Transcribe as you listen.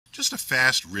Just a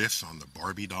fast riff on the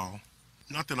Barbie doll.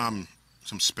 Not that I'm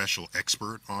some special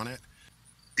expert on it.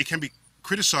 It can be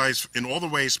criticized in all the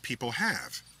ways people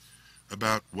have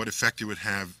about what effect it would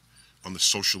have on the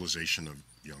socialization of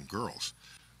young girls.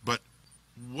 But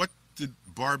what did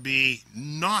Barbie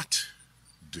not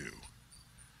do?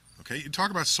 Okay, you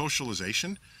talk about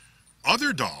socialization.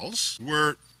 Other dolls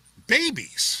were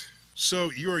babies.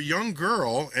 So you're a young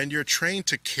girl and you're trained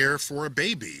to care for a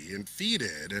baby and feed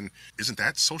it. And isn't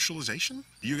that socialization?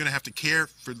 You're going to have to care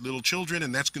for little children,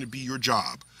 and that's going to be your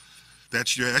job.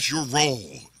 That's your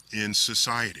role in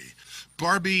society.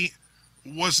 Barbie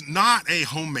was not a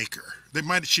homemaker.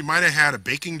 She might have had a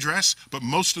baking dress, but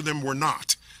most of them were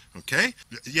not. Okay?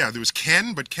 Yeah, there was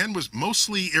Ken, but Ken was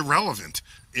mostly irrelevant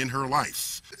in her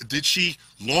life. Did she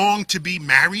long to be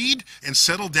married and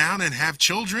settle down and have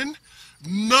children?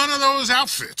 None of those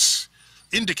outfits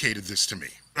indicated this to me.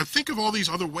 Now think of all these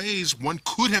other ways one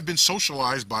could have been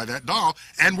socialized by that doll,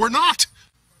 and were not.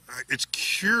 It's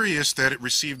curious that it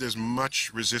received as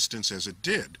much resistance as it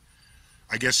did.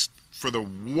 I guess for the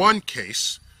one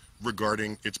case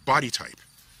regarding its body type,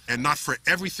 and not for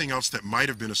everything else that might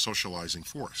have been a socializing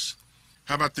force.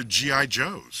 How about the G.I.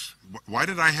 Joes? Why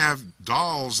did I have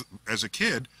dolls as a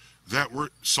kid that were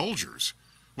soldiers?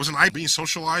 Wasn't I being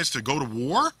socialized to go to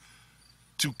war?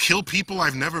 To kill people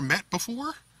I've never met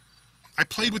before? I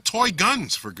played with toy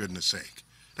guns, for goodness sake.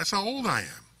 That's how old I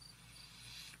am.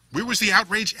 Where was the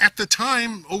outrage at the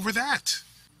time over that?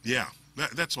 Yeah,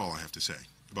 that's all I have to say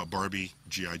about Barbie,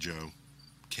 G.I. Joe,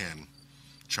 Ken,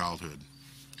 childhood,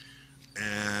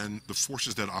 and the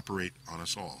forces that operate on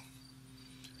us all,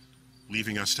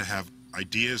 leaving us to have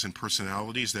ideas and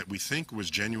personalities that we think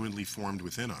was genuinely formed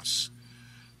within us.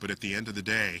 But at the end of the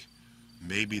day,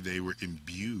 maybe they were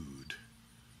imbued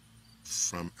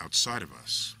from outside of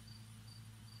us,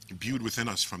 imbued within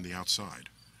us from the outside,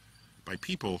 by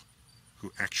people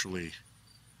who actually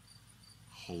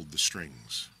hold the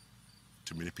strings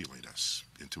to manipulate us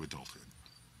into adulthood.